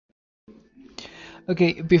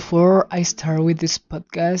Okay, before I start with this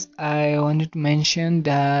podcast, I wanted to mention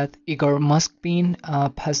that Igor Moskvin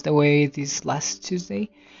passed away this last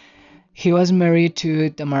Tuesday. He was married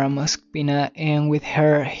to Tamara Moskvina, and with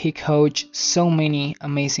her, he coached so many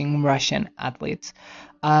amazing Russian athletes,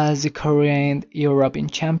 as the current European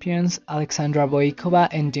champions Alexandra Boikova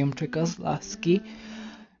and Dmitry Kozlovsky.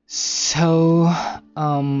 So,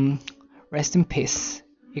 um, rest in peace,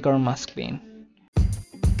 Igor Moskvin.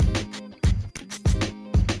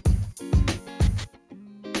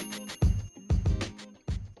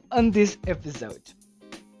 On this episode,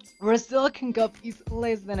 Silicon Cup is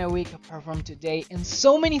less than a week apart from today, and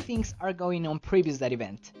so many things are going on previous that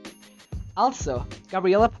event. Also,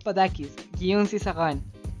 Gabriela Papadakis, Guillaume Cizeron,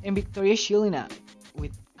 and Victoria Shilina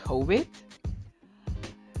with COVID.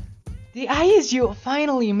 The ISU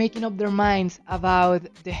finally making up their minds about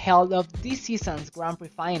the health of this season's Grand Prix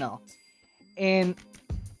final, and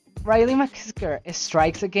Riley McCusker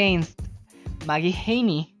strikes against Maggie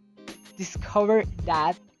Haney. Discovered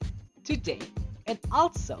that today. And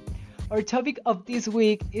also, our topic of this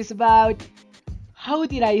week is about how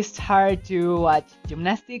did I start to watch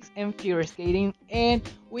gymnastics and figure skating, and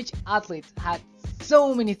which athletes had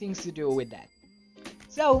so many things to do with that.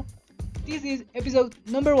 So, this is episode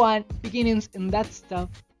number 1, beginnings and that stuff.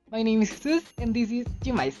 My name is Jesus and this is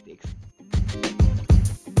Gymnastics.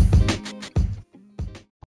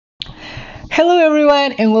 Hello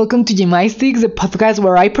everyone and welcome to Gymnastics, the podcast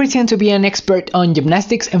where I pretend to be an expert on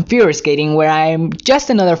gymnastics and figure skating, where I'm just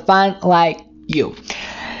another fan like you.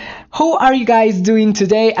 How are you guys doing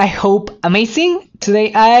today? I hope amazing.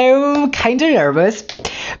 Today I'm kinda nervous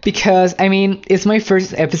because it's my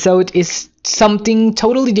first episode. It's something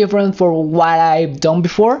totally different for what I've done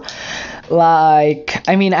before. I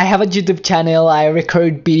have a YouTube channel, I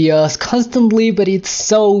record videos constantly, but it's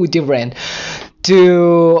so different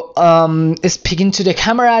to speaking to the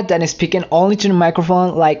camera than speaking only to the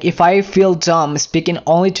microphone. Like, if I feel dumb speaking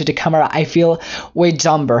only to the camera, I feel way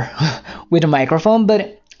dumber with the microphone,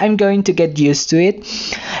 but I'm going to get used to it.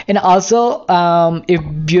 And also, if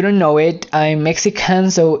you don't know it, I'm Mexican,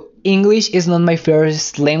 so English is not my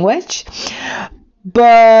first language,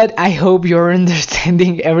 but I hope you're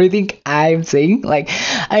understanding everything I'm saying. I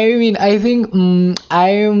think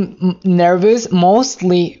I'm nervous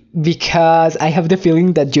mostly because I have the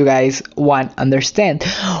feeling that you guys won't understand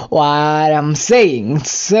what I'm saying.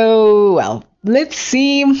 So, well, let's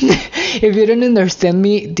see. If you don't understand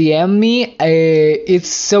me, DM me. It's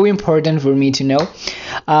so important for me to know.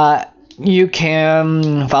 You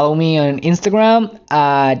can follow me on Instagram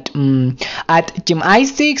at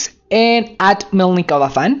gymnastics and at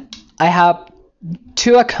Melnikova fan. I have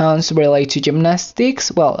 2 accounts related to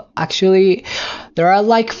gymnastics. Well, actually, there are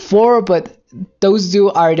like 4, but those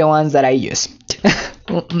 2 are the ones that I use.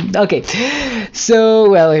 Okay, so,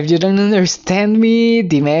 well, if you don't understand me,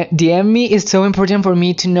 DM me. It's so important for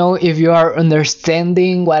me to know if you are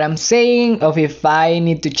understanding what I'm saying, or if I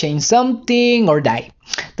need to change something or die.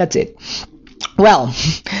 That's it. Well,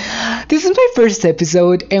 this is my first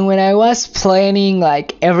episode, and when I was planning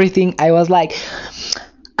everything, I was like,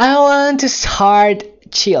 I want to start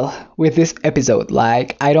chill with this episode.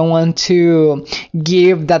 I don't want to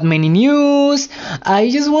give that many news. I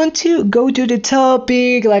just want to go to the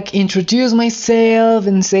topic, introduce myself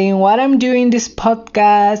and saying what I'm doing this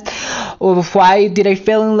podcast, or why did I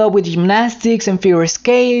fall in love with gymnastics and figure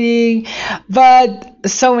skating. But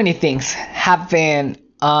so many things happen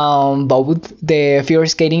both the figure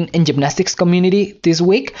skating and gymnastics community this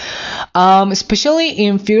week, especially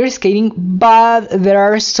in figure skating, but there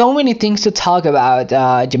are so many things to talk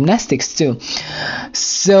about gymnastics too.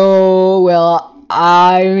 So, well,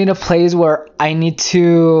 I'm in a place where I need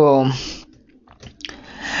to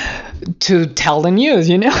tell the news,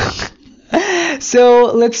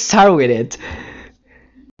 So let's start with it.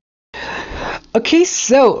 Okay,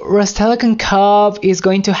 so Rostelecom Cup is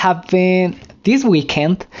going to happen this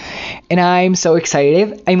weekend, and I'm so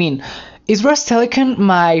excited. Is Rostelecom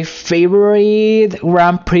my favorite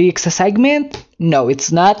Grand Prix segment? No,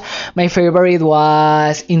 it's not. My favorite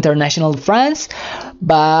was International France,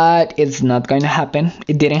 but it's not going to happen.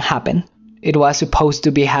 It didn't happen. It was supposed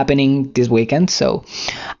to be happening this weekend, so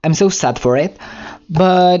I'm so sad for it.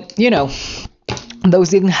 But, those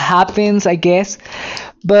didn't happen, I guess.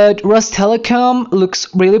 But Rostelecom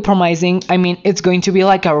looks really promising. It's going to be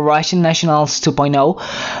like a Russian Nationals 2.0.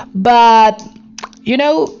 But,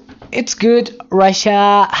 it's good.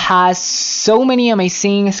 Russia has so many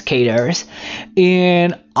amazing skaters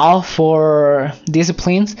in all 4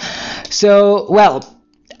 disciplines. So, well,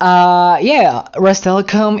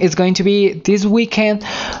 Rostelecom is going to be this weekend.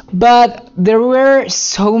 But there were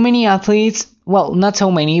so many athletes well, not so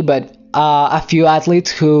many, but a few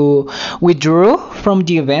athletes who withdrew from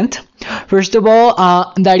the event. First of all,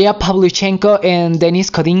 Daria Pavlyuchenko and Denis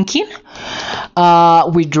Kodinkin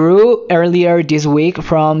withdrew earlier this week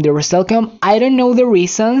from the Russelcom. I don't know the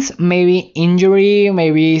reasons. Maybe injury,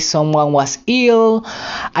 maybe someone was ill.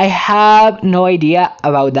 I have no idea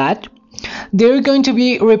about that. They're going to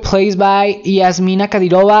be replaced by Yasmina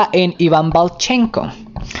Kadyrova and Ivan Balchenko.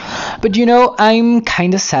 But I'm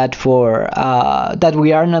kind of sad for that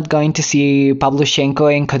we are not going to see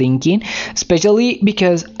Pavlyuchenko and Kodinkin, especially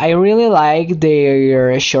because I really like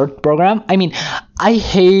their short program. I mean, I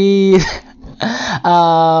hate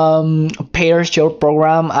pair short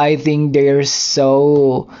program. I think they're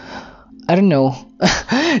so, I don't know,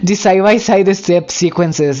 the side-by-side step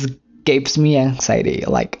sequences gives me anxiety.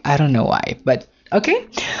 Like, I don't know why, but okay.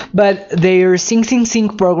 But their Sing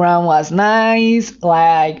program was nice.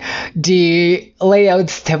 Like, the layout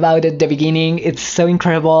step out at the beginning, it's so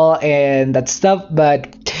incredible and that stuff.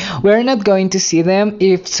 But we're not going to see them.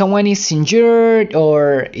 If someone is injured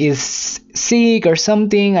or is sick or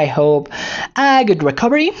something, I hope a good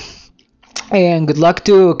recovery. And good luck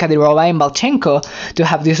to Kadyrova and Balchenko to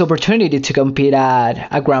have this opportunity to compete at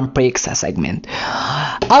a Grand Prix segment.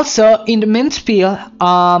 Also, in the men's field,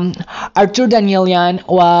 Artur Danielyan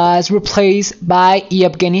was replaced by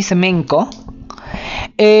Yevgeny Semenko,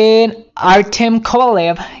 and Artem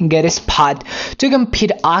Kovalev get a spot to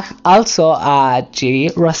compete also at the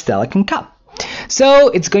Russelcom Cup. So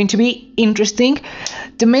it's going to be interesting.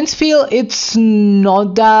 The men's field, it's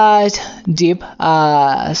not that deep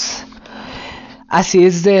as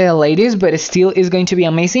is the ladies, but it still is going to be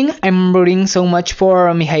amazing. I'm rooting so much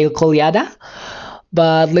for Mikhail Kolyada,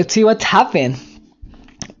 but let's see what's happened.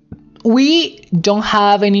 We don't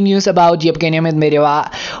have any news about Yevgenia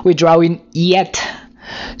Medvedeva withdrawing yet,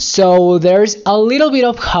 so there's a little bit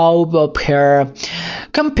of hope of her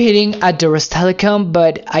competing at the Russelcom,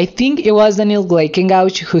 but I think it was Daniel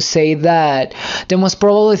Gleikengouch who said that the most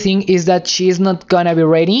probable thing is that she's not gonna be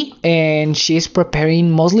ready and she's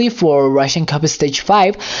preparing mostly for Russian Cup Stage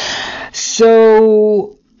 5.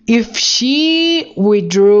 So if she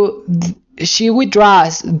withdraws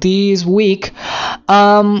this week,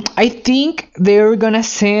 I think they're gonna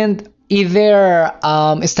send either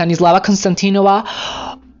Stanislava Konstantinova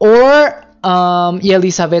or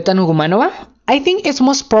Yelizaveta Nugumanova. I think it's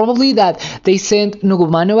most probably that they sent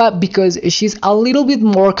Nugumanova because she's a little bit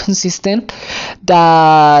more consistent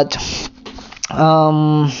than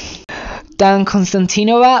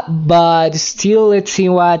Konstantinova, but still, let's see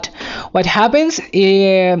what happens.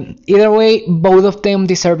 Either way, both of them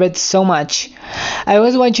deserve it so much. I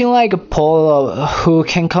was watching like a poll of who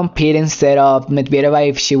can compete instead of Medvedeva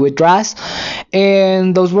if she withdraws,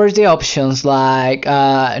 and those were the options, like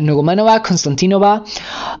Nugumanova, Konstantinova,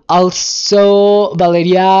 also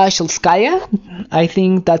Valeria Shelskaya, I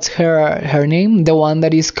think that's her name, the one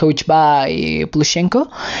that is coached by Plushenko,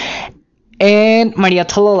 and Maria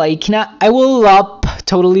Talalaikina. I would love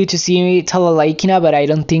totally to see Talalaikina, but I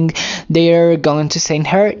don't think they're going to send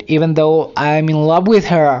her, even though I'm in love with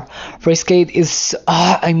her. Free skate is,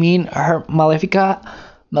 her Maleficent,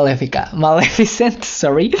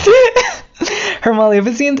 sorry. Her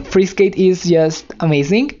Maleficent free skate is just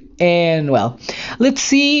amazing. And well, let's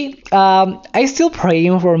see. I'm still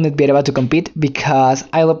praying for Medvedeva to compete because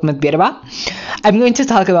I love Medvedeva. I'm going to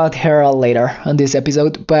talk about her later on this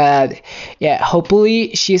episode, but yeah,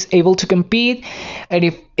 hopefully she's able to compete. And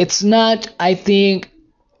if it's not, I think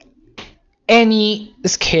any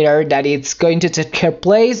skater that is going to take her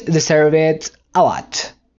place deserves it a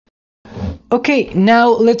lot. Okay, now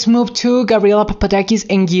let's move to Gabriela Papadakis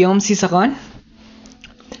and Guillaume Cizeron.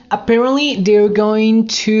 Apparently, they're going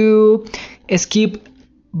to skip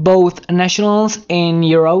both nationals and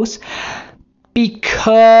Euros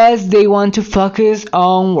because they want to focus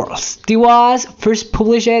on Worlds. This was first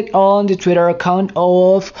published on the Twitter account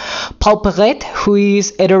of Paul Perret, who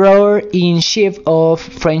is editor-in-chief of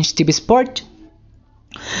French TV Sport.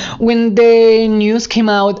 When the news came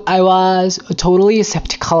out, I was totally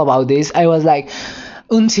skeptical about this. I was like,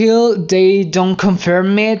 until they don't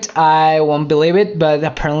confirm it, I won't believe it, but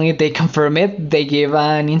apparently they confirm it. They gave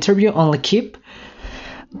an interview on L'Equipe.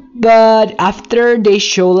 But after they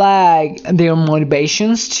show like their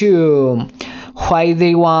motivations to why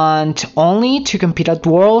they want only to compete at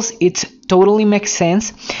Worlds, it totally makes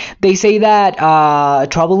sense. They say that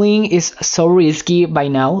traveling is so risky by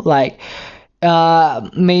now, like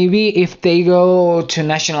maybe if they go to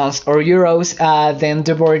nationals or Euros, then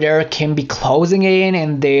the border can be closed again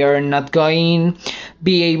and they are not going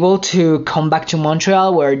be able to come back to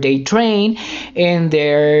Montreal where they train, and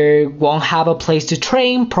they won't have a place to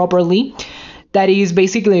train properly. That is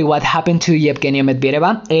basically what happened to Yevgenia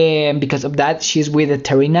Medvedeva, and because of that, she's with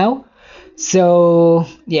Terry now. So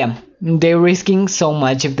yeah, they're risking so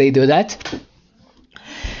much if they do that.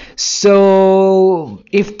 So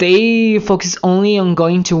if they focus only on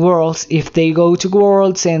going to Worlds, if they go to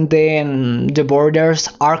Worlds and then the borders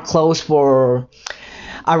are closed for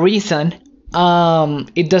a reason,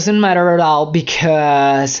 it doesn't matter at all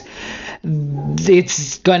because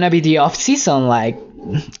it's gonna be the off season. Like,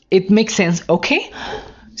 it makes sense, okay?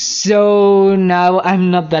 So now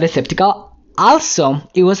I'm not that skeptical. Also,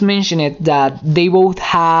 it was mentioned that they both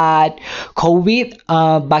had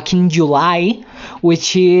COVID back in July,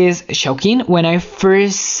 which is shocking. When I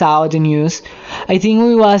first saw the news, I think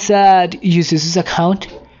it was at Yusu's account.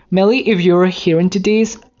 Melly, if you're hearing to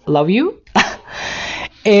this, love you.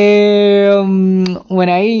 When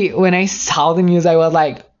I saw the news, I was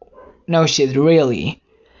like, no shit, really.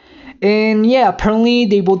 And yeah, apparently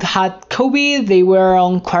they both had COVID. They were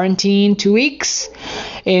on quarantine 2 weeks,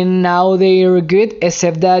 and now they're good,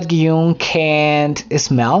 except that Guillaume can't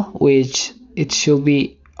smell, which it should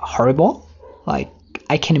be horrible. Like,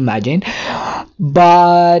 I can imagine.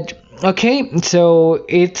 But okay, so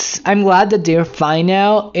I'm glad that they're fine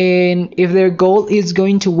now, and if their goal is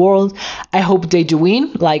going to World, I hope they do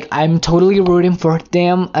win. Like, I'm totally rooting for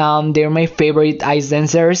them. They're my favorite ice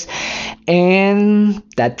dancers, and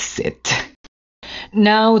that's it.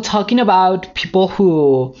 Now, talking about people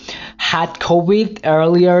who had COVID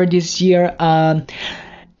earlier this year,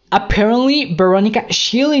 apparently Veronika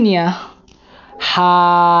Shilinia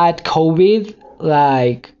had COVID,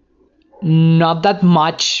 like, not that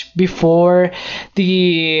much before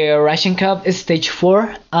the Russian Cup stage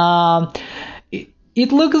 4.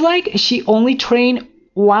 It looks like she only trained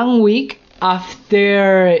 1 week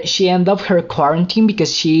after she ended up her quarantine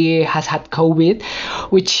because she has had COVID,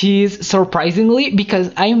 which is surprisingly,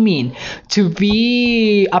 because I mean, to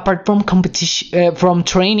be apart from competition, from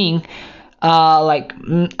training, like,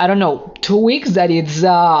 I don't know, 2 weeks, that it's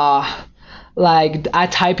like a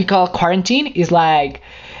typical quarantine is like,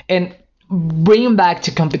 and bringing back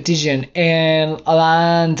to competition and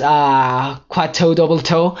land quad toe, double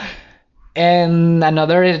toe, and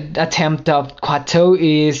another attempt of quad toe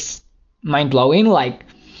is mind-blowing. Like,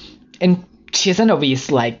 and she's a novice,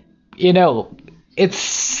 like,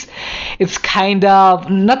 it's kind of,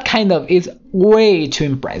 not kind of, it's way too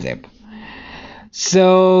impressive.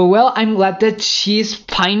 So, well, I'm glad that she's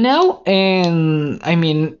fine now, and I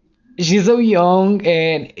mean, she's so young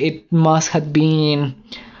and it must have been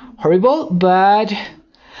horrible, but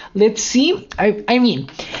let's see. I mean,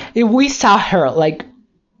 if we saw her like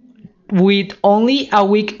with only a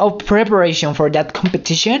week of preparation for that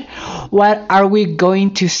competition, what are we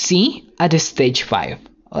going to see at the stage 5?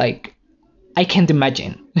 Like, I can't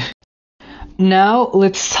imagine. Now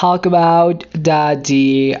let's talk about that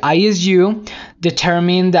the ISU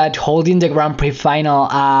determined that holding the Grand Prix final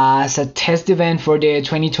as a test event for the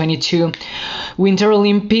 2022 Winter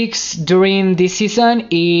Olympics during this season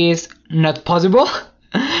is not possible.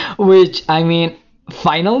 Which, I mean,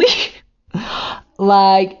 finally,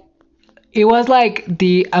 like, it was like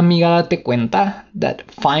the amiga date cuenta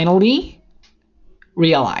that finally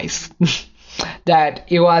realized that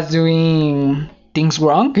it was doing things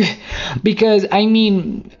wrong. Because, I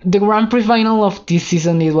mean, the Grand Prix final of this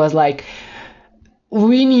season, it was like,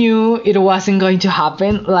 we knew it wasn't going to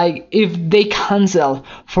happen. Like, if they cancel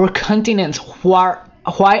for continents, why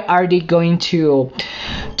are they going to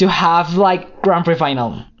have like Grand Prix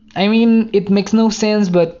final? I mean, it makes no sense,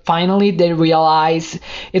 but finally they realize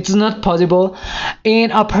it's not possible,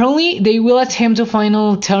 and apparently they will attempt to find an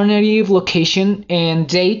alternative location and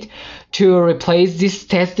date to replace this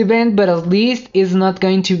test event, but at least it's not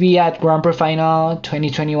going to be at Grand Prix final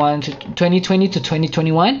 2021 to 2020 to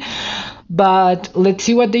 2021. But let's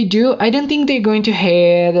see what they do. I don't think they're going to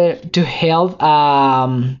held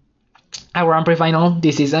a Grand Prix final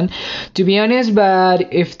this season, to be honest.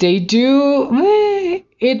 But if they do,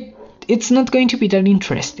 it's not going to be that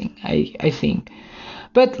interesting, I think.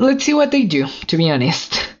 But let's see what they do, to be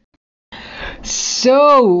honest.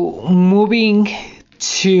 So, moving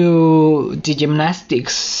to the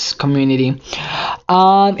gymnastics community,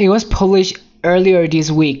 it was published earlier this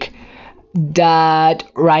week that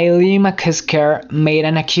Riley McCusker made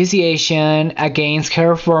an accusation against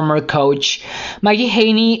her former coach, Maggie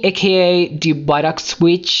Haney, aka the Buttocks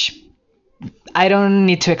Witch. I don't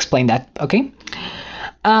need to explain that, okay?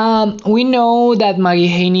 We know that Maggie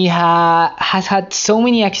Haney has had so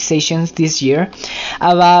many accusations this year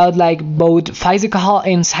about like both physical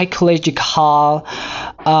and psychological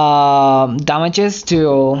damages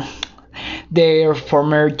to their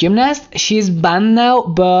former gymnast. She's banned now,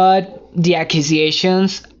 but the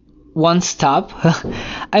accusations won't stop.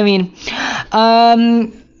 I mean,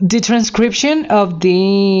 the transcription of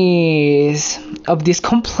this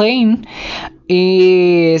complaint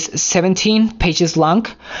is 17 pages long,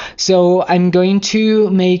 so I'm going to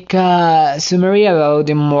make a summary about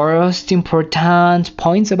the most important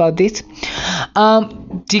points about this.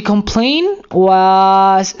 The complaint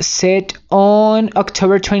was set on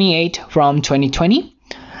October 28 from 2020,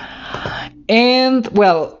 and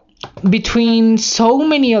well, between so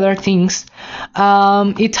many other things,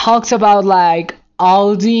 it talks about like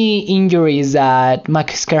all the injuries that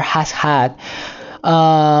McCusker has had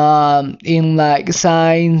in like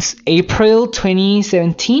since April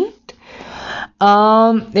 2017.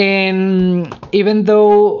 And even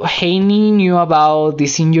though Haney knew about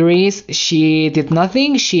these injuries, she did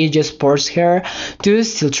nothing. She just forced her to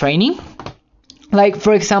still training. Like,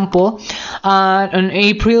 for example, on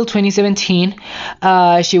April 2017,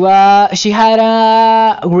 she had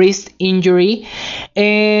a wrist injury,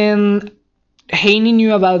 and Haney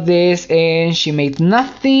knew about this, and she made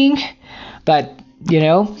nothing. But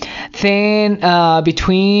then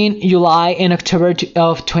between July and October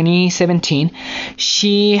of 2017,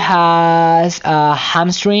 she has a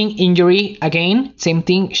hamstring injury again. Same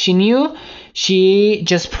thing. She knew. She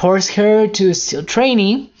just forced her to still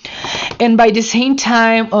training. And by the same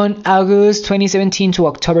time, on August 2017 to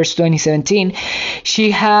October 2017,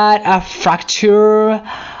 she had a fractured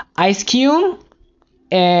ischium,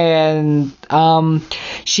 and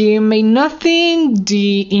she made nothing.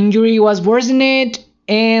 The injury was worsened,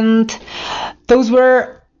 and those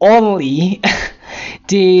were only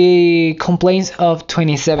the complaints of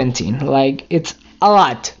 2017. Like, it's a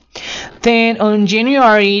lot. Then on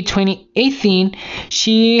January 2018,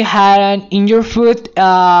 she had an injured foot.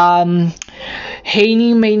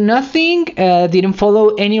 Haney made nothing, didn't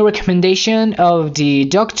follow any recommendation of the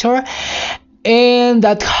doctor, and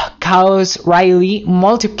that caused Riley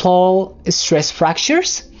multiple stress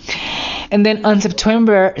fractures. And then on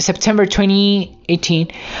September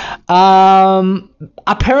 2018,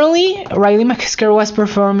 apparently Riley McCusker was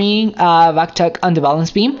performing a back tuck on the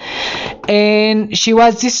balance beam, and she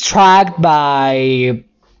was distracted by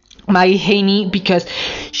Maggie Haney because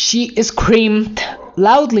she screamed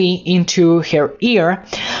loudly into her ear,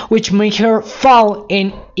 which made her fall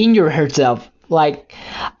and injure herself. Like,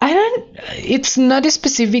 it's not a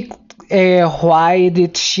specific why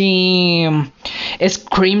did she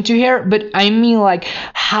scream to her, but I mean, like,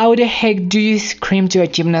 how the heck do you scream to a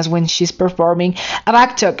gymnast when she's performing a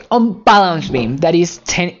back tuck on balance beam that is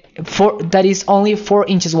only 4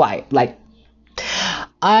 inches wide? Like,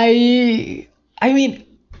 I mean,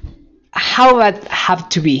 how that have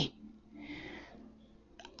to be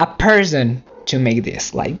a person to make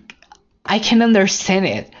this? Like, I can understand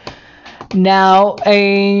it. Now,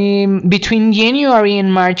 between January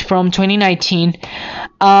and March from 2019,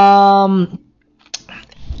 Riley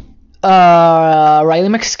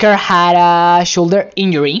McCusker had a shoulder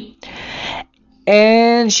injury,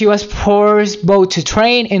 and she was forced both to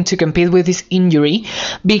train and to compete with this injury,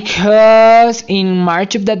 because in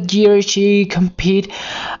March of that year she competed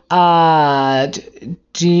at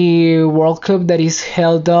the World Cup that is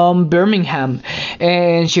held in Birmingham,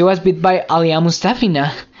 and she was beat by Alia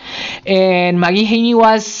Mustafina. And Maggie Haney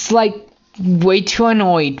was like way too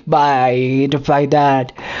annoyed by the fact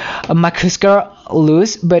that McCusker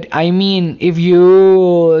lose. But I mean, if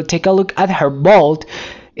you take a look at her vault,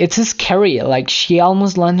 it's scary. Like, she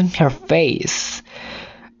almost landed on her face.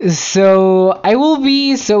 So I will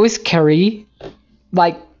be so scary.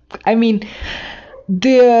 Like, I mean,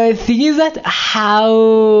 the thing is that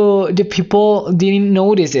how the people didn't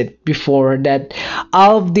notice it before, that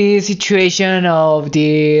all of the situation of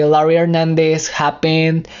the Larry Hernandez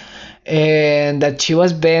happened and that she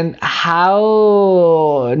was banned,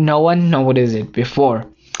 how no one noticed it before.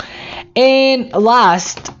 And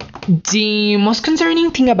last, the most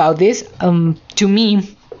concerning thing about this, to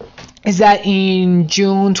me, is that in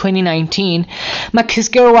June 2019,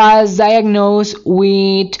 McCusker was diagnosed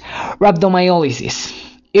with rhabdomyolysis.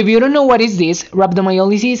 If you don't know what is this,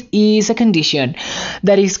 rhabdomyolysis is a condition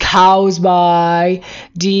that is caused by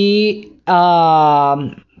the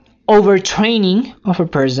overtraining of a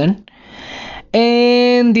person,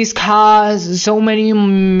 and this causes so many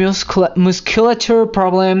musculature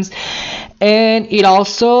problems, and it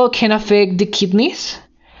also can affect the kidneys.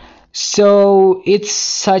 So it's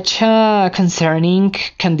such a concerning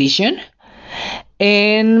condition.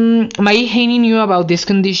 And Maggie Haney knew about this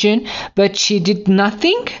condition, but she did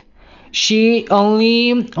nothing. She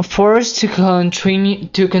only forced to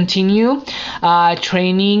continue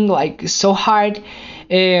training like so hard,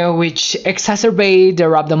 which exacerbate the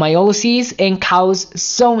rhabdomyolysis and cause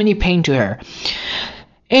so many pain to her.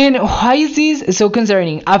 And why is this so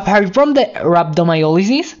concerning? Apart from the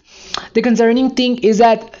rhabdomyolysis, the concerning thing is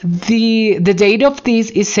that the date of this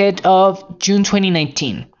is set of June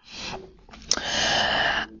 2019.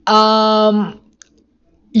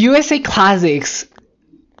 USA Classics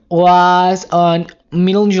was on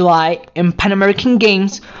middle July, and Pan American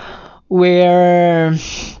Games were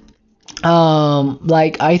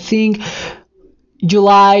I think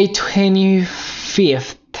July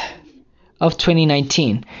 25th of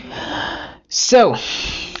 2019. So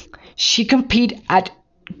she competed at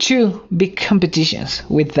two big competitions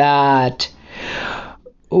with that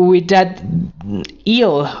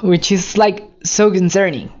eel, which is like so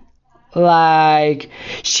concerning. Like,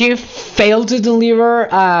 she failed to deliver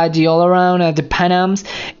the all around at the Pan Ams,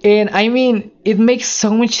 and I mean, it makes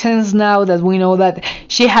so much sense now that we know that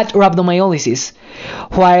she had rhabdomyolysis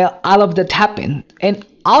while all of that happened. And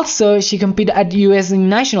also she competed at US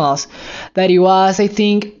Nationals, that it was, I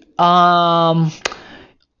think, on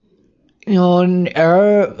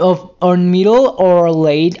middle or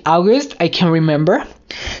late August, I can't remember.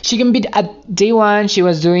 She competed at day one. She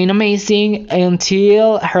was doing amazing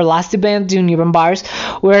until her last event, the uneven bars,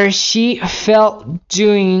 where she fell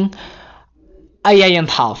doing a giant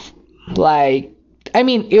half. Like, I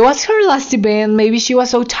mean, it was her last event. Maybe she was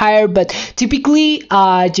so tired, but typically,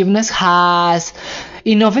 gymnast has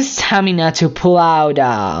enough stamina to pull out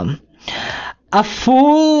a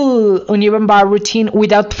full uneven bar routine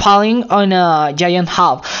without falling on a giant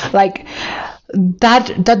half. Like,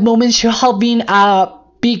 that moment should have been a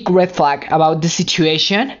big red flag about the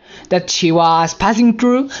situation that she was passing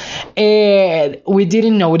through, and we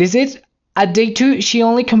didn't notice it. At day two, she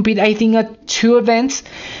only competed, I think, at two events,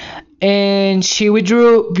 and she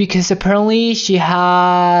withdrew because apparently she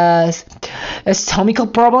has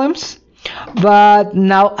stomachal problems. But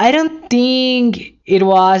now I don't think it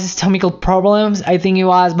was stomachal problems. I think it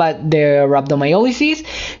was but the rhabdomyolysis.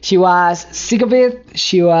 She was sick of it.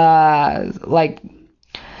 She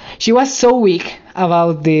was so weak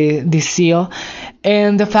about the seal,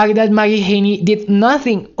 and the fact that Maggie Haney did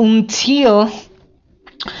nothing until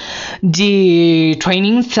the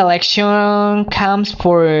training selection camps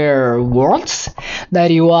for Worlds,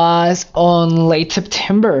 that it was on late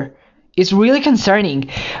September. It's really concerning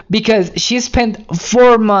because she spent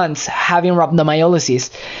 4 months having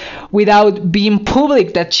rhabdomyolysis without being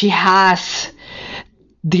public that she has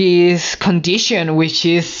this condition, which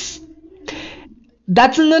is,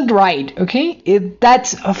 that's not right, okay?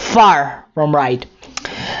 That's far from right.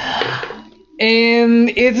 And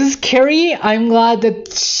it's scary. I'm glad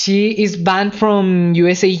that she is banned from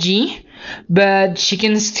USAG, but she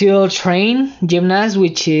can still train gymnasts,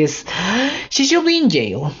 which is, she should be in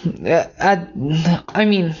jail. I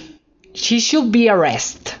mean, she should be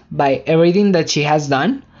arrested by everything that she has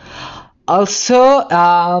done. Also,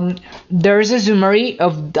 there's a summary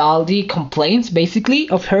of all the complaints, basically,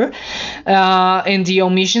 of her, and the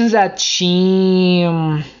omissions that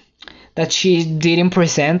she didn't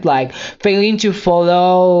present, like failing to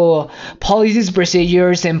follow policies,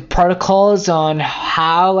 procedures, and protocols on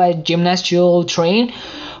how a gymnast should train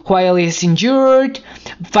while he's injured,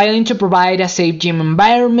 failing to provide a safe gym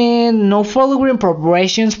environment, no following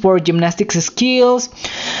preparations for gymnastics skills.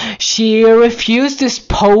 She refused to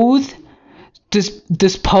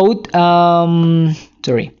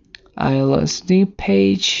sorry, I lost the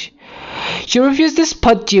page. She refused to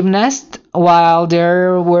spot gymnasts while they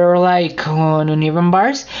were like on uneven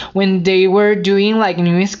bars. When they were doing like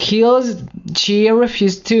new skills, she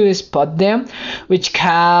refused to spot them, which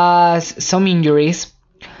caused some injuries.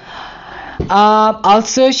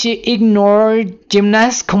 Also, she ignored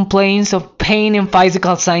gymnasts' complaints of pain and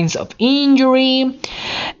physical signs of injury,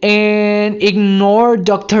 and ignored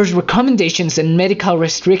doctors' recommendations and medical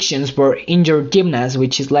restrictions for injured gymnasts,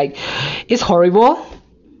 which is like, it's horrible.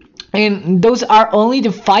 And those are only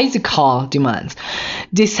the physical demands.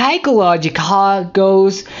 The psychological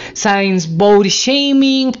goes signs body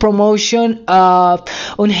shaming, promotion of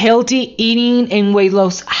unhealthy eating and weight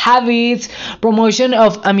loss habits, promotion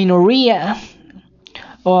of amenorrhea,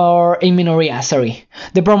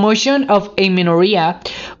 the promotion of amenorrhea,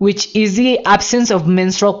 which is the absence of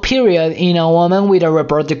menstrual period in a woman with a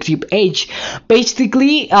reproductive age.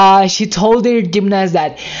 Basically, she told their gymnasts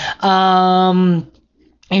that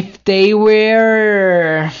if they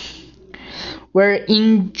were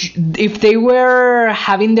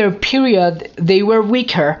having their period, they were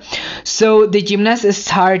weaker. So the gymnasts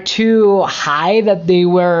start to hide that they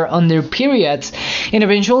were on their periods, and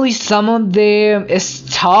eventually some of them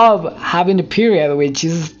stop having the period, which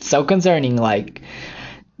is so concerning. Like,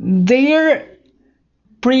 they're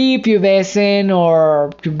pre-pubescent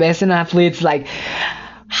or pubescent athletes, like,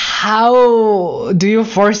 how do you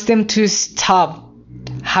force them to stop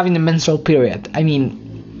having a menstrual period? I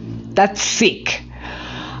mean, that's sick.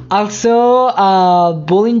 Also,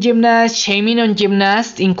 bullying gymnasts, shaming on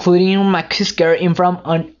gymnasts, including Marcus Kerr in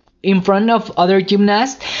front of other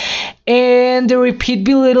gymnasts, and the repeat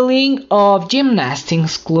belittling of gymnasts,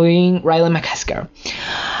 including Riley McCasker.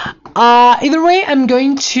 Either way, I'm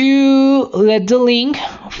going to let the link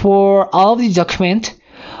for all of the document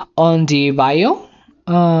on the bio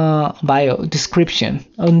description,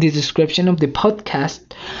 on the description of the podcast.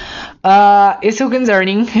 It's so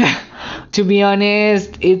concerning. To be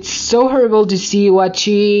honest, it's so horrible to see what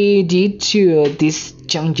she did to this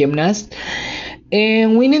young gymnast,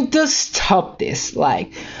 and we need to stop this,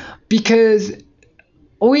 like, because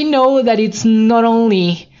we know that it's not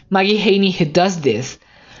only Maggie Haney who does this.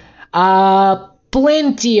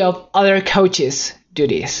 Plenty of other coaches do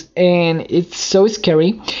this, and it's so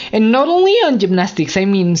scary. And not only on gymnastics, I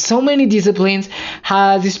mean, so many disciplines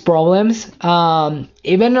have these problems.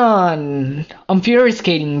 Even on figure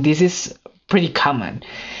skating, this is pretty common,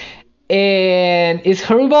 and it's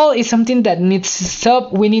horrible. It's something that needs to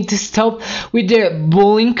stop. We need to stop with the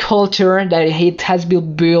bullying culture that it has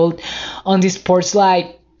been built on the sports,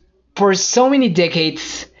 like, for so many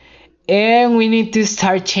decades, and we need to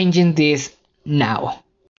start changing this now.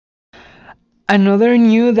 Another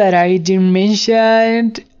news that I didn't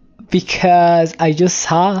mention because I just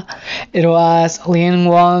saw it was Lian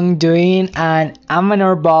Wang doing an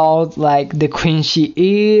amateur ball like the queen she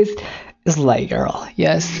is. Slay girl.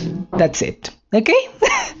 Yes, that's it. Okay?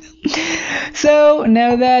 So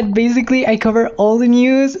now that basically I cover all the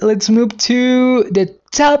news, let's move to the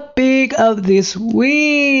topic of this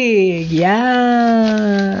week.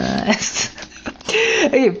 Yes.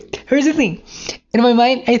 Okay, here's the thing. In my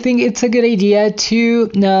mind, I think it's a good idea to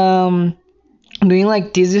doing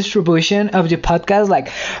like this distribution of the podcast. Like,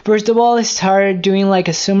 first of all, start doing like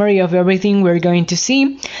a summary of everything we're going to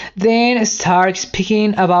see, then start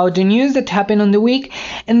speaking about the news that happened on the week,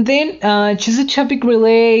 and then choose a topic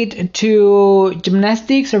related to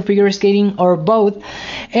gymnastics or figure skating or both,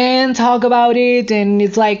 and talk about it. And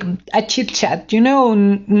it's like a chit chat,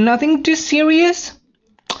 nothing too serious,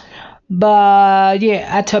 but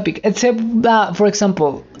yeah, a topic. Except for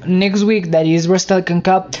example, next week, that is Rostalcan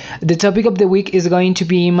Cup, the topic of the week is going to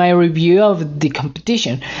be my review of the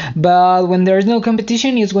competition. But when there's no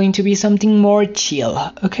competition, it's going to be something more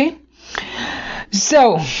chill, okay?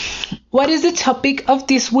 So, what is the topic of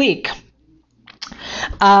this week?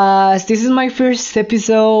 As this is my first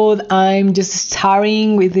episode, I'm just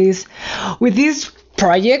starting with this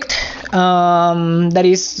project. That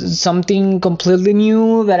is something completely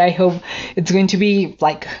new that I hope it's going to be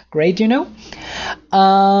like great, Well,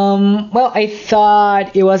 I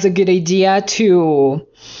thought it was a good idea to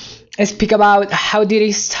speak about how did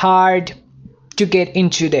I start to get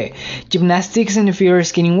into the gymnastics and the figure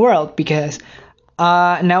skating world, because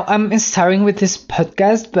now I'm starting with this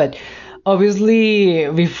podcast, but obviously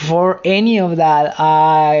before any of that,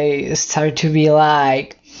 I started to be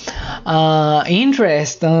like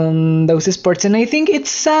interest on those sports, and I think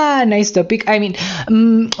it's a nice topic. I mean,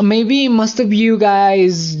 maybe most of you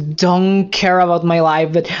guys don't care about my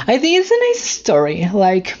life, but I think it's a nice story,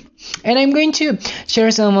 like, and I'm going to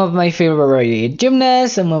share some of my favorite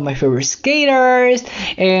gymnasts, some of my favorite skaters,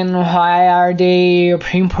 and why are they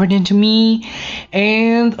pretty important to me.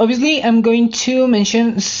 And obviously I'm going to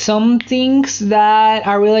mention some things that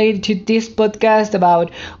are related to this podcast,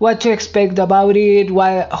 about what to expect about it,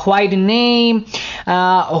 why the name,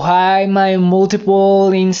 why my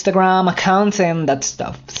multiple Instagram accounts and that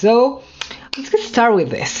stuff. So let's get started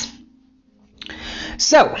with this.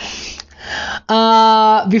 So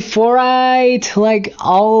before I tell like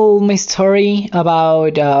all my story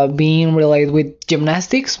about being related with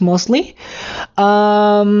gymnastics mostly,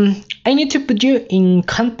 I need to put you in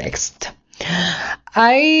context.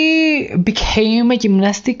 I became a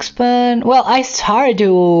gymnastics fan. Well, I started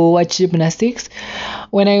to watch gymnastics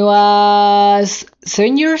when I was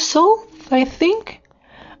 7 years old, I think,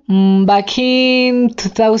 back in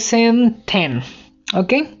 2010.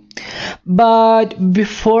 Okay. But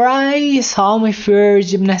before I saw my first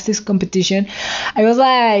gymnastics competition, I was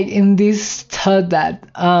like in this thought that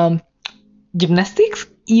gymnastics,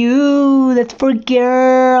 that's for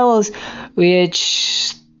girls,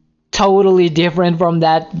 which totally different from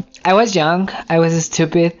that. I was young, I was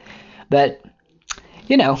stupid, but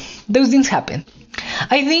those things happen.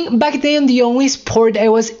 I think back then the only sport I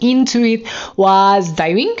was into it was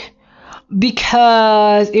diving,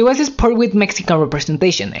 because it was a sport with Mexican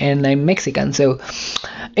representation, and I'm Mexican, so.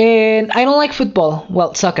 And I don't like football.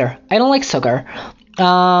 Well, soccer. I don't like soccer.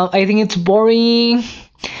 I think it's boring.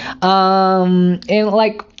 And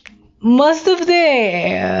like most of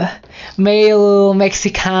the male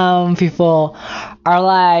Mexican people are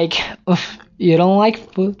like, "Oof, you don't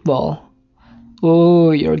like football.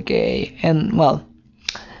 Oh, you're gay." And well,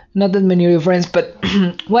 not that many friends, but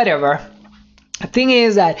whatever. The thing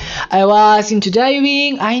is that I was into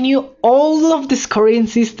diving. I knew all of the scoring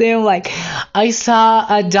system. Like, I saw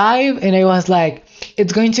a dive and I was like,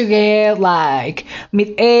 it's going to get like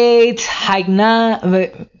mid eight, high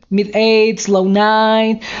nine, mid eight, low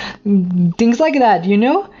nine, things like that, you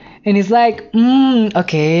know? And it's like,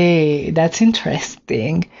 okay, that's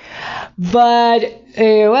interesting. But,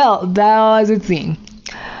 well, that was the thing.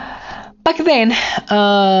 Back then,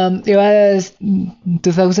 it was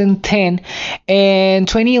 2010 and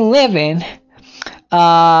 2011.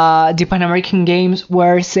 The Pan American Games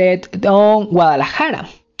were set on Guadalajara,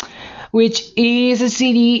 which is a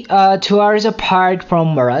city 2 hours apart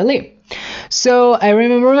from where I live. So I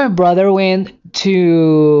remember my brother went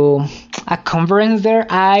to a conference there.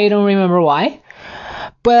 I don't remember why,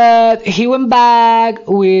 but he went back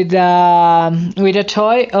with a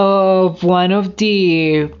toy of one of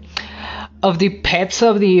the pets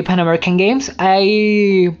of the Pan American Games.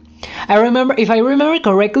 I remember, if I remember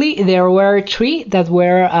correctly, there were three that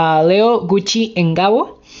were Leo, Gucci, and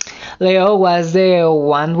Gabo. Leo was the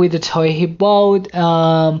one with the toy he bought,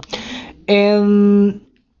 and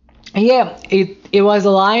yeah, it was a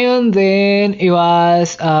lion. Then it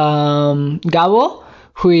was Gabo,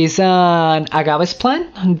 who is an agave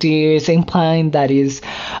plant, the same plant that is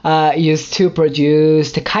used to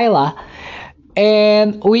produce tequila.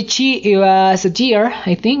 And Wichi, it was a deer,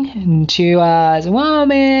 I think. And she was a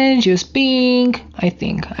woman. She was pink. I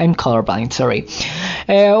think I'm colorblind. Sorry.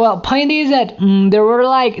 Well, point is that there were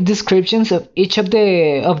like descriptions of each of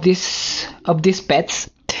these pets,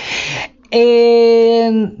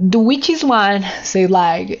 and the witch's one said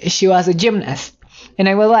like she was a gymnast, and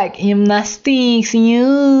I was like, gymnastics,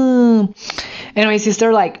 you. And my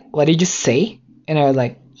sister like, what did you say? And I was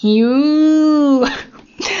like, you.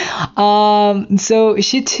 So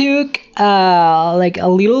she took like a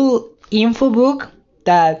little info book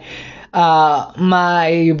that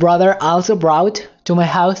my brother also brought to my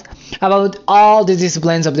house about all the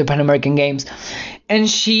disciplines of the Pan American Games, and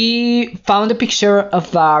she found a picture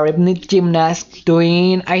of a rhythmic gymnast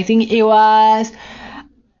doing, I think it was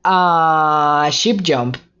ship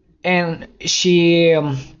jump, and she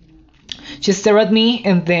stared at me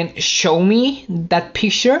and then showed me that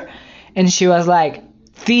picture, and she was like,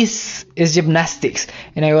 this is gymnastics.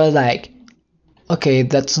 And I was like, okay,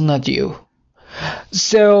 that's not you.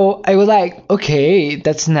 So I was like, okay,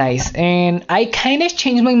 that's nice. And I kind of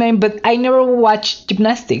changed my mind, but I never watched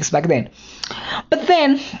gymnastics back then. But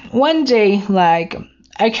then one day, like,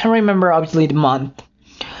 I can't remember obviously the month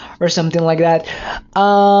or something like that,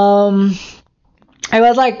 I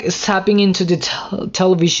was like zapping into the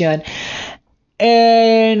television,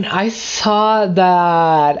 and I saw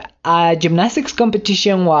that a gymnastics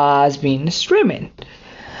competition was being streamed.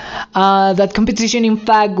 That competition, in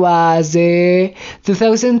fact, was the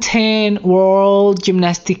 2010 World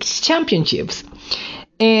Gymnastics Championships.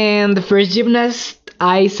 And the first gymnast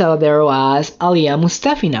I saw there was Alia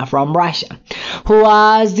Mustafina from Russia, who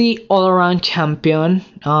was the all-around champion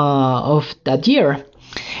of that year.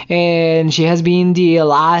 And she has been the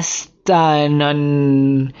last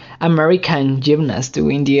non-American gymnast to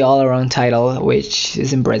win the all-around title, which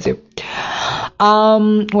is impressive.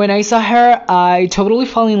 When I saw her, I totally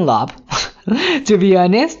fell in love, to be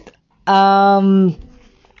honest. Not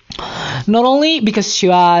only because she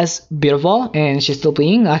was beautiful and she's still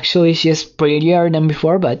playing, actually she's prettier than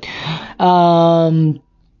before, but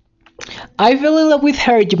I fell in love with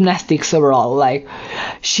her gymnastics overall. Like,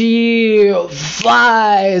 she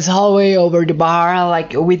flies all the way over the bar,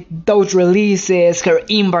 like with those releases. Her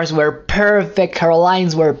in-bars were perfect, her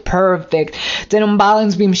lines were perfect. Then on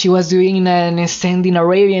balance beam, she was doing an standing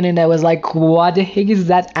Arabian, and I was like, what the heck is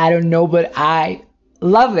that? I don't know, but I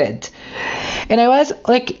love it. And I was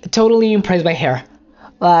like totally impressed by her.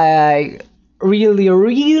 Like, really,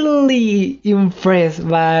 really impressed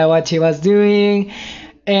by what she was doing.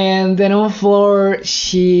 And then on floor,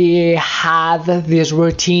 she had this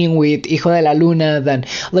routine with Hijo de la Luna that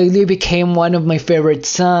lately became one of my favorite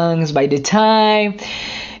songs by the time.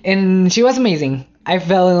 And she was amazing. I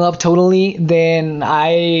fell in love totally. Then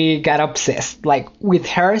I got obsessed, like with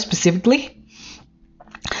her specifically,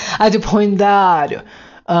 at the point that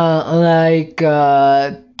like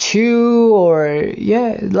 2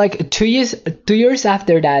 years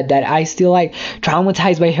after that I still like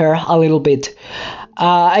traumatized by her a little bit.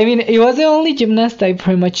 I mean, it was the only gymnast I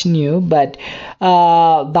pretty much knew, but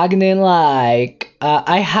back then, like,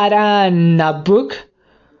 I had a notebook,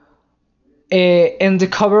 and the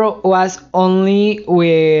cover was only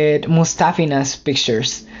with Mustafina's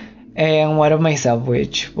pictures and one of myself,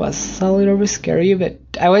 which was a little bit scary, but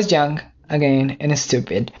I was young again and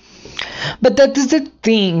stupid. But that is the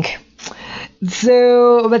thing.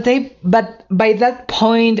 So, but by that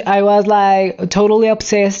point, I was like totally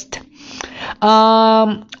obsessed.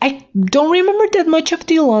 I don't remember that much of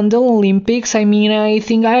the London Olympics. I mean, I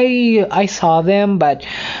think I saw them, but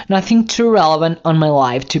nothing too relevant on my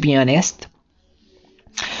life, to be honest.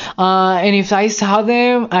 And if I saw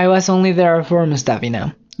them, I was only there for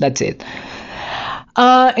Mustafina. That's it.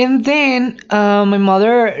 And then my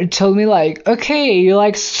mother told me like, okay, you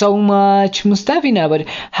like so much Mustafina, but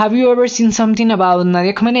have you ever seen something about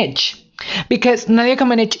Nadia Comaneci? Because Nadia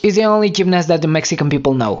Comaneci is the only gymnast that the Mexican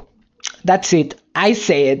people know. That's it. I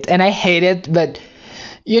say it and I hate it, but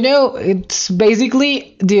it's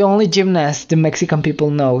basically the only gymnast the Mexican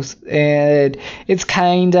people knows, and it's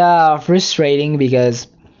kind of frustrating because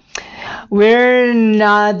we're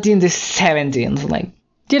not in the 17th, like,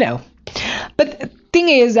 you know. But the thing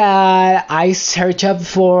is that I search up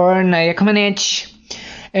for Nadia Comaneci,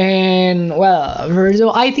 and well, first of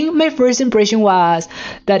all, I think my first impression was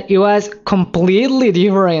that it was completely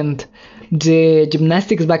different. The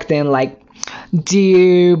gymnastics back then, like,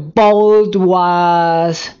 the vault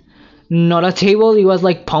was not a table, it was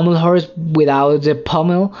like pommel horse without the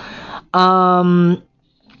pommel. And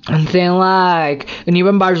then like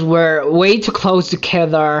uneven bars were way too close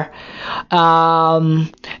together. And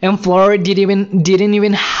floor didn't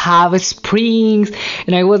even have springs,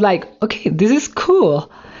 and I was like, okay, this is cool.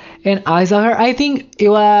 And I saw her. I think it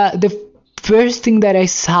was the first thing that I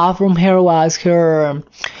saw from her was her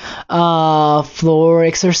floor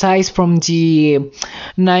exercise from the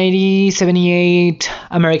 1978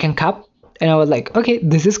 American Cup. And I was like, okay,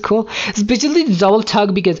 this is cool. Especially the double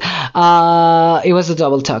tuck, because it was a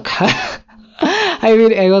double tuck. I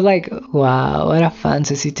mean, I was like, wow, what a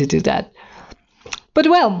fantasy to do that. But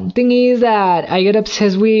well, thing is that I got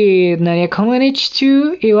obsessed with Nadia Comaneci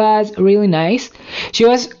too. It was really nice. She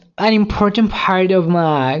was an important part of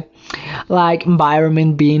my like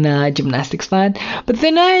environment, being a gymnastics fan. But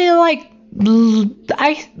then I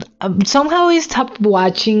somehow I stopped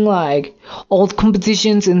watching like old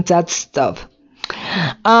competitions and that stuff.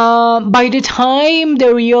 By the time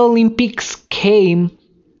the Rio Olympics came,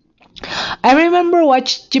 I remember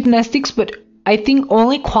watch gymnastics, but I think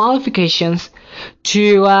only qualifications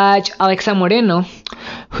to watch Alexa Moreno,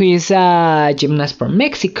 who is a gymnast from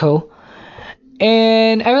Mexico.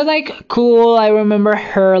 And I was like, cool. I remember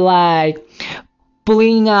her like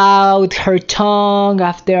pulling out her tongue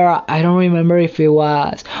after, I don't remember if it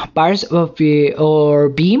was bars or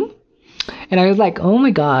beam. And I was like, oh my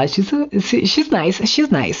gosh, she's nice. She's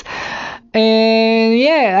nice. And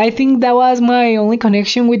yeah, I think that was my only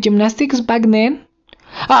connection with gymnastics back then.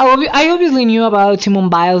 I obviously knew about Simone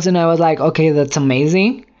Biles, and I was like, okay, that's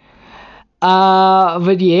amazing.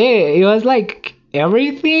 But yeah, it was like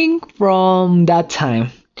everything from that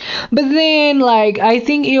time. But then, like, I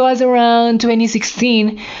think it was around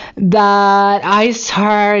 2016 that I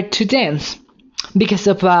started to dance because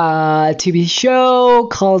of a TV show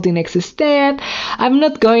called The Next Step. I'm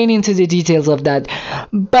not going into the details of that,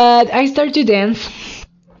 but I started to dance.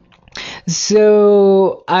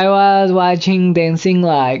 So I was watching dancing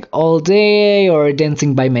like all day or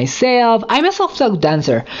dancing by myself. I'm a self-taught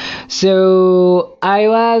dancer, so I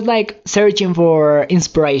was like searching for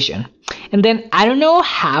inspiration. And then I don't know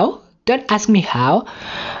how, don't ask me how,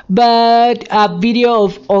 but a video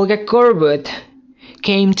of Olga Korbut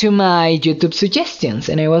came to my YouTube suggestions,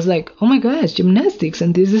 and I was like, oh my gosh, gymnastics,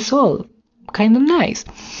 and this is all kind of nice.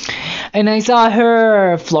 And I saw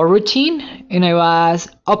her floor routine, and I was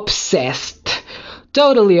obsessed,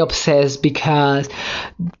 totally obsessed, because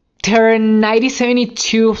her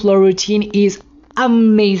 1972 floor routine is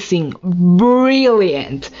amazing,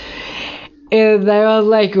 brilliant. And I was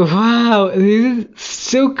like, wow, this is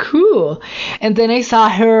so cool. And then I saw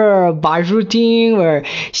her bar routine where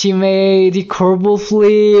she made the curveball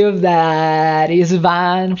flip that is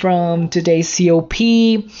banned from today's COP.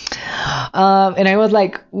 And I was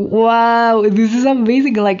like, wow, this is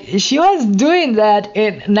amazing. Like, she was doing that,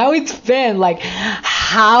 and now it's banned. Like,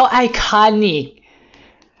 how iconic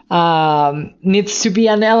needs to be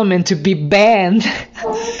an element to be banned.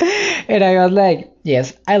 And I was like,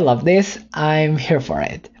 yes, I love this. I'm here for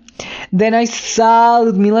it. Then I saw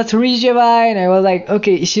Ludmila Teresheva, and I was like,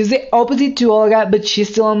 okay, she's the opposite to Olga, but she's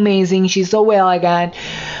still amazing. She's so elegant.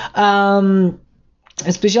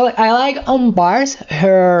 Especially, I like on bars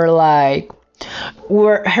her like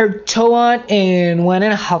where her tone and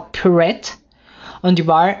 1.5 pirouette on the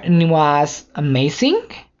bar, and it was amazing.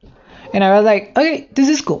 And I was like, okay, this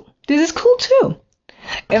is cool. This is cool too.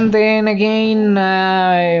 And then again,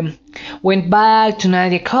 I went back to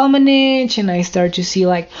Nadia Comaneci, and I started to see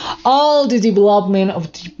like all the development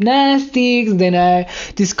of gymnastics. Then I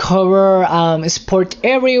discover sport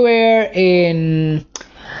everywhere in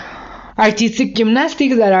artistic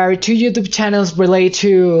gymnastics, that are two YouTube channels related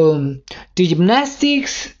to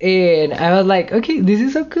gymnastics, and I was like, okay, this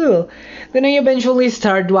is so cool. Then I eventually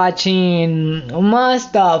started watching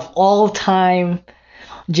most of all time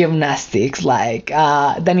gymnastics, like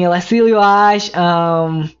Daniela Silvash,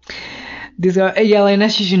 this Yelena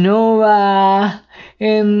Shishunova,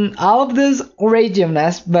 and all of those great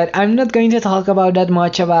gymnasts. But I'm not going to talk about that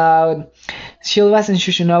much about Silvas and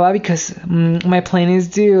Shishunova, because my plan is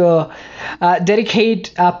to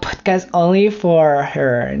dedicate a podcast only for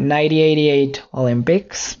her 1988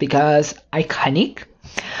 Olympics, because iconic.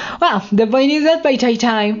 Well, the point is that by that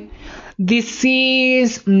time, this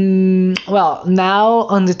is, well, now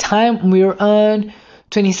on the time we're on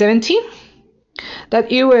 2017,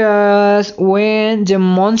 that it was when the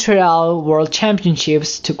Montreal World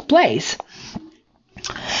Championships took place.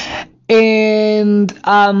 And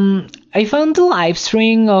I found the live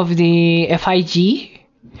stream of the FIG,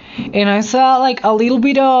 and I saw like a little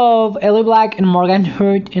bit of Ellie Black and Morgan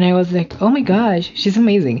Hurt, and I was like, oh my gosh, she's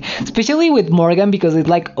amazing. Especially with Morgan, because it's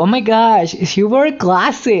like, oh my gosh, she wore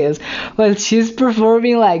glasses while she's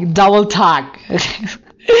performing like double tuck.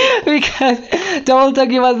 Because double tuck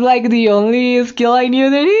was like the only skill I knew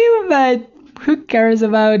to do, but who cares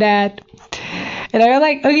about that? And I was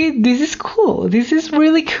like, okay, this is cool. This is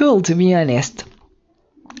really cool, to be honest.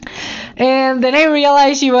 And then I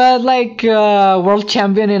realized she was like world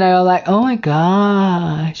champion, and I was like, oh my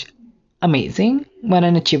gosh, amazing. What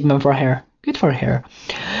an achievement for her. Good for her.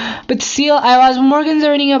 But still, I was more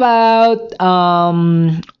concerned about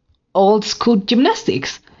old school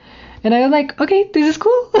gymnastics. And I was like, okay, this is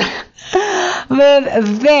cool. But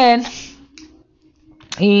then,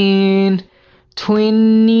 in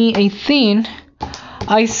 2018,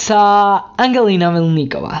 I saw Angelina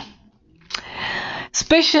Melnikova,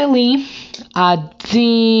 especially at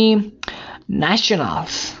the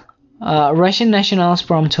nationals, Russian nationals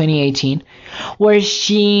from 2018, where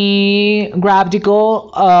she grabbed the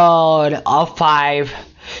gold on all 5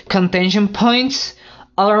 contention points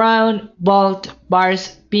all around vault,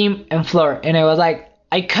 bars, beam, and floor. And I was like,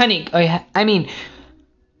 iconic. I mean,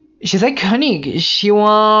 she's iconic. She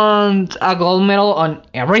won a gold medal on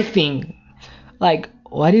everything. Like,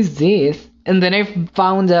 what is this? And then I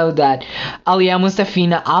found out that Alia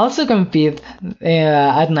Mustafina also competed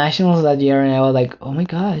at nationals that year, and I was like, oh my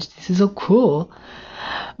gosh, this is so cool.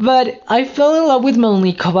 But I fell in love with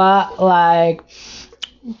Melnikova. Like,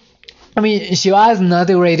 I mean, she was not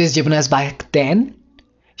the greatest gymnast back then.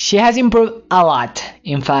 She has improved a lot,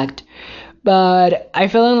 in fact. But I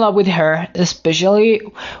fell in love with her, especially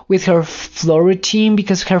with her floor routine,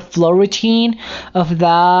 because her floor routine of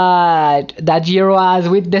that year was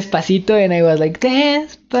with Despacito, and I was like,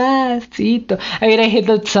 Despacito. I mean, I hate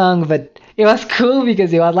that song, but it was cool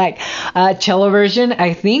because it was like a cello version,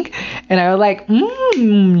 I think, and I was like,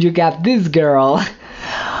 you got this, girl.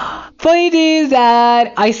 Point is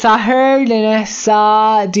that I saw her, then I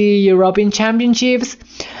saw the European Championships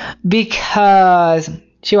because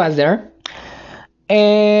she was there.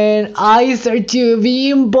 And I started to be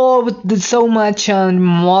involved so much on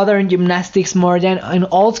modern gymnastics more than in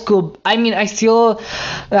old school. I mean, I still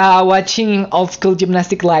watching old school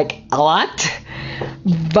gymnastics like a lot,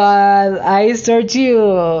 but I started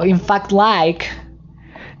to, in fact, like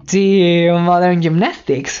the modern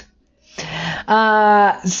gymnastics.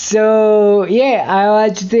 So yeah, I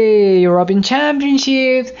watched the European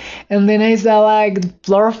Championships, and then I saw like the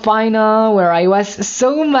floor final where I was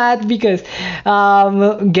so mad because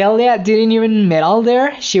Gelia didn't even medal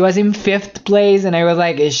there. She was in 5th place, and I was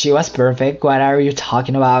like, she was perfect. What are you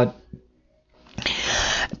talking about?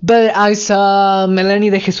 But I saw Melanie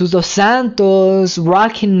de Jesus dos Santos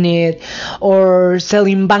rocking it, or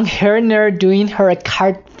Celine Van Herner doing her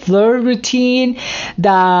cart floor routine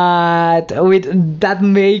that with that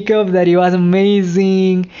makeup that it was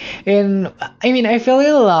amazing. And I mean, I fell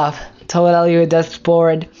in love totally with that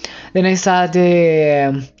sport. Then I saw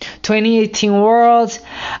the 2018 Worlds,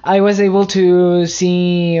 I was able to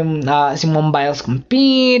see Simone Biles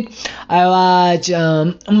compete. I watched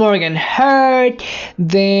Morgan Hurt.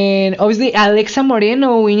 Then obviously Alexa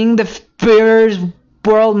Moreno winning the first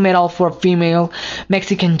world medal for female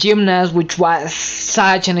Mexican gymnast, which was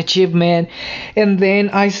such an achievement. And then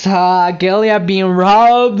I saw Gelia being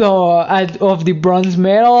robbed of the bronze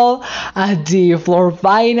medal at the floor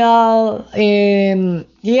final. And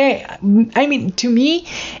yeah, I mean, to me,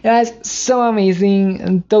 it was so amazing.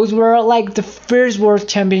 And those were like the first world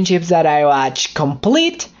championships that I watched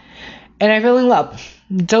complete, and I fell in love.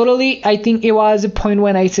 Totally, I think it was the point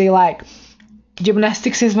when I say like,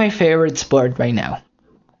 gymnastics is my favorite sport right now.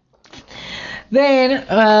 Then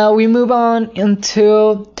we move on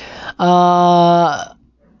into March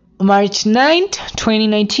 9th,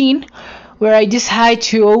 2019, where I decided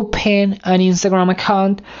to open an Instagram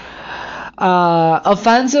account of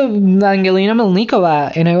fans of Angelina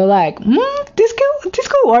Melnikova, and I was like, this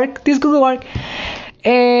could work,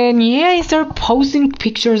 And yeah, I started posting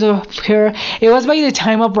pictures of her. It was by the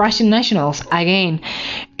time of Russian nationals again.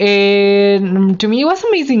 And to me, it was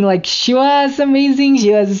amazing. Like, she was amazing.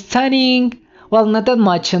 She was stunning. Well, not that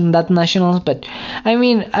much on that nationals, but I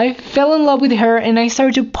mean, I fell in love with her, and I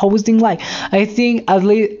started posting, like, I think at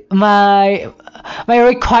least my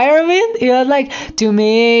requirement is like to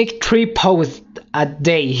make 3 posts a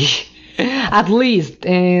day. At least.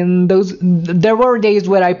 And there were days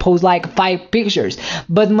where I post like 5 pictures,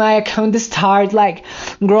 but my account started like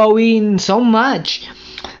growing so much,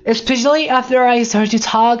 especially after I started to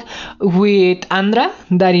talk with Andra,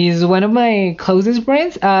 that is one of my closest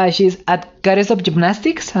friends. She's at Goddess of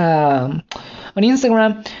Gymnastics on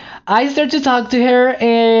Instagram. I started to talk to her,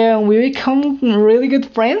 and we become really good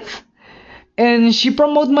friends. And she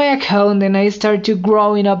promoted my account, and I started to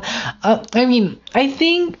growing up. I mean, I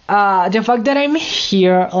think the fact that I'm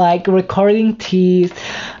here, like recording this,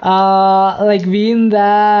 like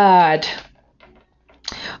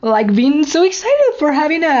being so excited for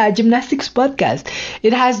having a gymnastics podcast,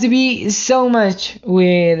 it has to be so much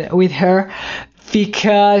with her,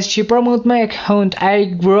 because she promoted my account. I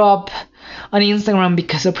grew up on Instagram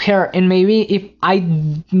because of her, and maybe if I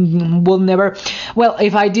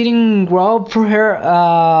didn't grow up for her,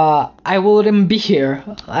 I wouldn't be here.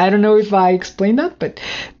 I don't know if I explained that, but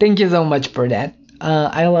thank you so much for that.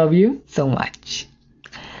 I love you so much.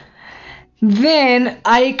 Then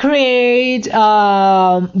I create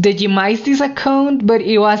the Gymnastics account, but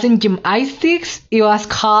it wasn't Gymnastics. It was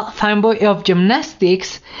called Fanboy of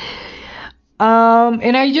Gymnastics.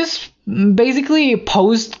 And I just basically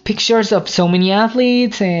post pictures of so many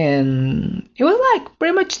athletes, and it was like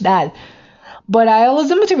pretty much that. But I lost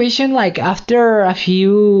the motivation like after a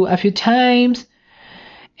few times,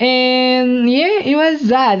 and yeah, it was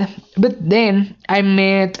that. But then I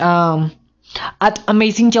met at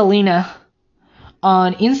Amazing Jelena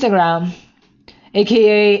on Instagram,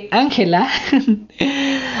 aka Angela,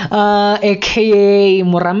 aka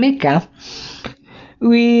Morrameca,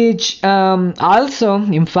 which also,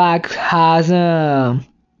 in fact, has an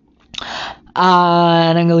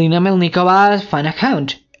Angelina Melnikova fan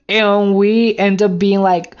account. And we end up being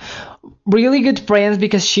like really good friends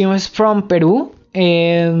because she was from Peru.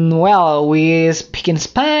 And well, we speak in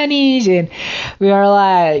Spanish, and we are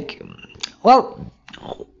like, well,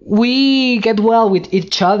 we get well with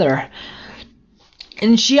each other.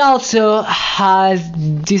 And she also has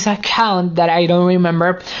this account that I don't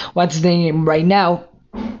remember what's the name right now,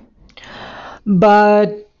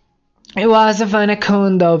 but it was a fan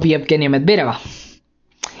account of Yevgenia Medvedeva.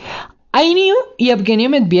 I knew Yevgenia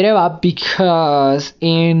Medvedeva because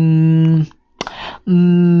in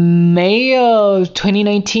May of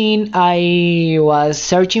 2019 I was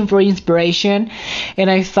searching for inspiration, and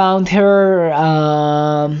I found her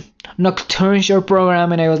Nocturne show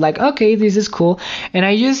program, and I was like, okay, this is cool. And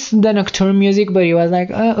I used the Nocturne music, but it was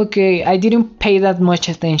like, okay, I didn't pay that much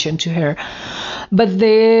attention to her. But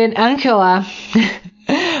then Angela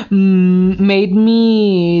made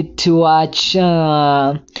me to watch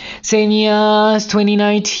Xenia's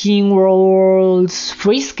 2019 World's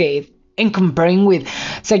Free Skate, and comparing with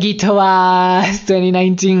Sagitova's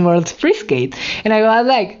 2019 World Free Skate. And I was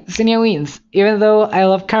like, Xenia wins. Even though I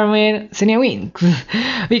love Carmen, Xenia wins.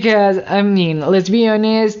 Because, I mean, let's be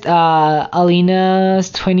honest,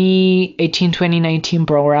 Alina's 2018-2019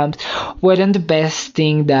 programs weren't the best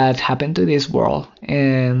thing that happened to this world.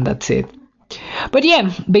 And that's it. But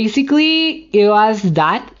yeah, basically, it was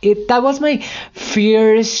that. That was my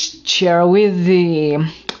first share with the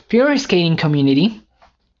figure skating community.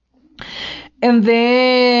 And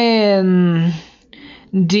then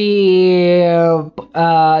the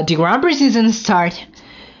Grand Prix season started,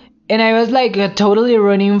 And I was like totally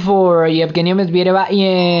running for Yevgenia Medvedeva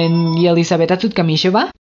and Yelizaveta Tutkamisheva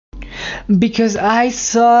because I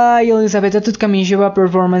saw Yelizaveta Tutkamisheva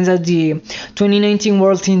performance at the 2019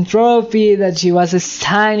 World Team Trophy, that she was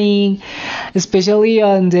stunning, especially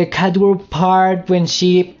on the catwalk part when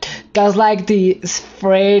she does like the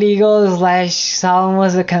spread eagle slash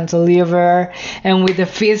almost a cantilever and with the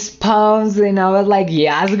fist pumps, and I was like,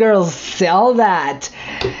 yes girl, sell that.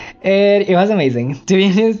 And it was amazing. To be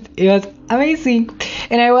honest, it was amazing.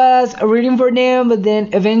 And I was rooting for them, but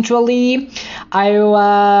then eventually I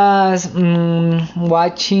was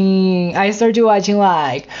watching. I started watching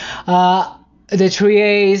like the three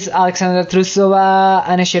A's: Alexandra Trusova,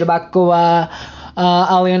 Anna Sherbakova,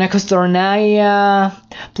 Aliona Kostornaya,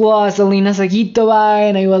 plus Alina Sagitova,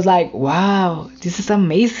 and I was like, wow, this is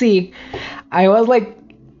amazing. I was like,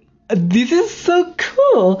 this is so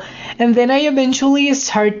cool. And then I eventually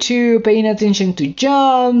start to paying attention to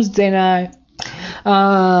jumps. Then I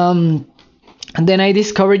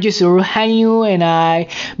discovered Yuzuru Hanyu, and I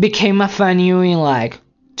became a Fanyu in like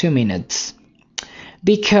 2 minutes.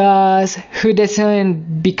 Because who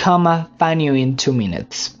doesn't become a Fanyu in 2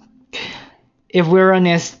 minutes? If we're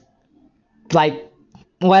honest, like,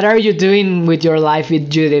 what are you doing with your life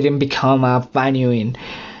if you didn't become a Fanyu in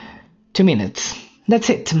 2 minutes? That's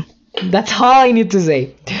it. That's all I need to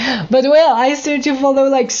say. But well, I started to follow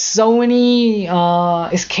like so many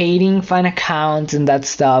skating fan accounts and that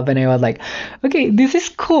stuff, and I was like, okay, this is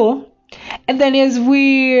cool. And then as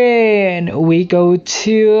we go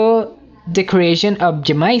to the creation of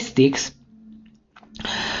gymnastics,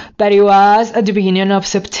 but it was at the beginning of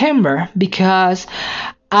September because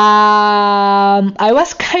I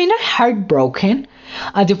was kind of heartbroken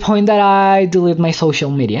at the point that I deleted my social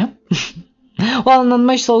media. Well, not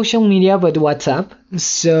my social media, but WhatsApp.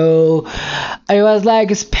 So I was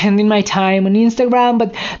like spending my time on Instagram,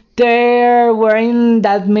 but there weren't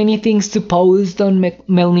that many things to post on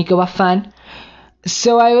Melnikova fan.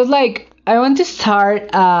 So I was like, I want to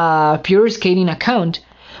start a pure skating account,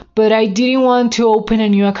 but I didn't want to open a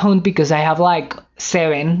new account because I have like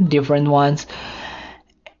 7 different ones.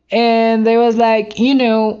 And I was like,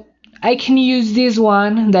 I can use this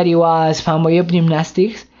one that it was Fanboy of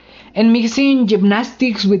Gymnastics, and mixing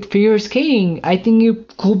gymnastics with figure skating, I think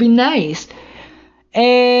it could be nice.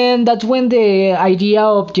 And that's when the idea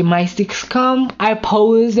of gymnastics come. I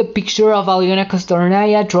posed a picture of Aliona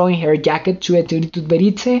Kostornaya throwing her jacket to Ettore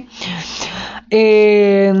Tutberidze.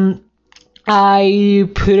 And I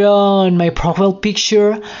put on my profile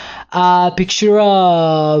picture a picture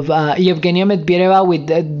of Yevgenia Medvedeva with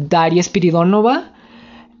Daria Spiridonova.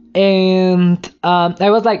 And I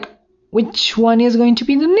was like, which one is going to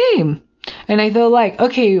be the name? And I thought like,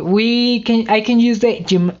 okay, I can use the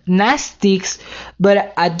gymnastics,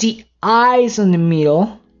 but at the eyes on the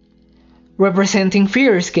middle, representing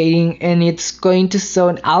figure skating, and it's going to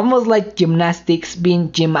sound almost like gymnastics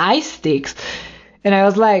being gymnastics. And I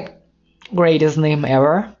was like, greatest name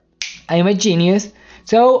ever. I'm a genius.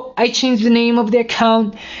 So I changed the name of the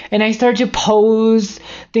account, and I started to post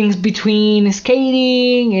things between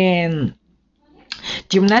skating and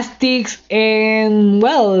gymnastics, and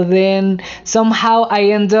well, then somehow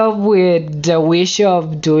I end up with the wish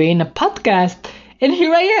of doing a podcast, and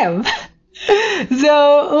here I am.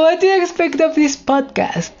 So what do you expect of this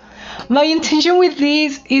podcast? My intention with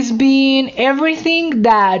this is being everything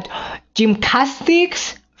that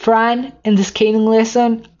gymnastics, Fran, and the skating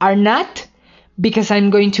lesson are not, because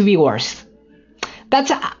I'm going to be worse.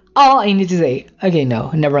 That's all I need to say. Okay,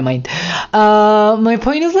 no, never mind. My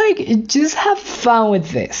point is like, just have fun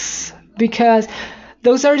with this, because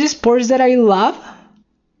those are the sports that I love,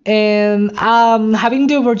 and having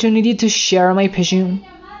the opportunity to share my passion,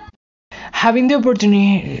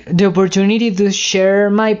 to share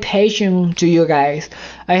my passion to you guys,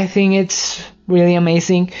 I think it's really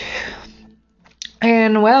amazing.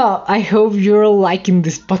 And well, I hope you're liking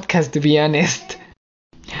this podcast, to be honest.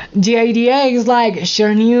 The idea is like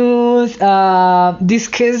share news,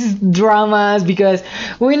 discuss dramas, because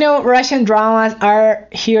we know Russian dramas are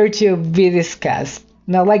here to be discussed,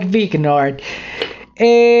 not like be ignored.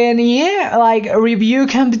 And yeah, like review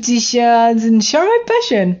competitions and share my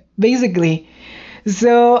passion, basically.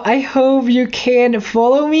 So I hope you can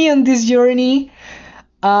follow me on this journey.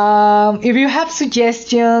 If you have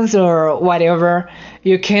suggestions or whatever,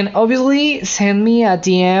 you can obviously send me a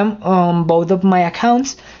DM on both of my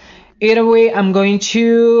accounts. Either way, I'm going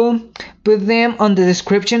to put them on the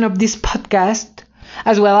description of this podcast,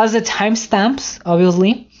 as well as the timestamps,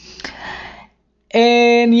 obviously.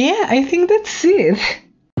 And yeah, I think that's it.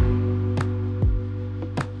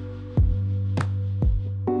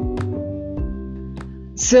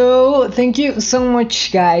 So thank you so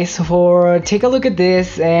much, guys, for take a look at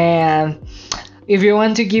this. And if you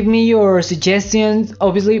want to give me your suggestions,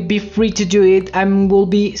 obviously be free to do it. I will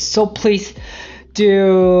be so pleased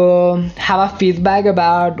to have a feedback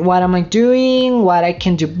about what am I doing, what I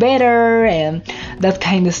can do better, and that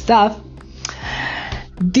kind of stuff.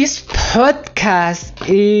 This podcast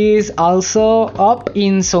is also up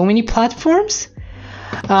in so many platforms.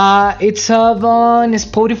 It's up on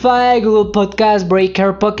Spotify, Google Podcast,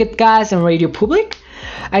 Breaker, Pocket Cast, and Radio Public.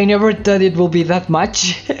 I never thought it will be that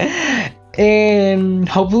much. And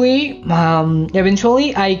hopefully,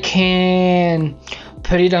 eventually, I can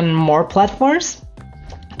put it on more platforms.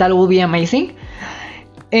 That will be amazing.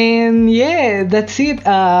 And yeah, that's it.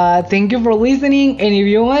 Thank you for listening. And if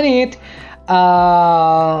you want it,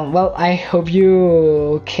 well, I hope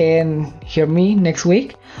you can hear me next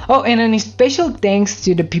week. Oh, and a special thanks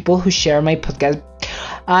to the people who share my podcast.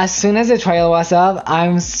 As soon as the trial was up,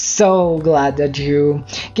 I'm so glad that you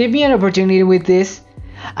gave me an opportunity with this.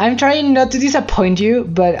 I'm trying not to disappoint you,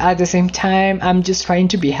 but at the same time, I'm just trying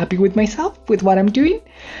to be happy with myself, with what I'm doing.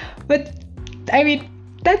 But, I mean,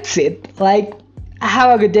 that's it. Like,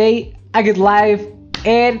 have a good day, a good life,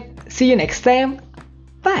 and see you next time.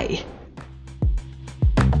 Bye.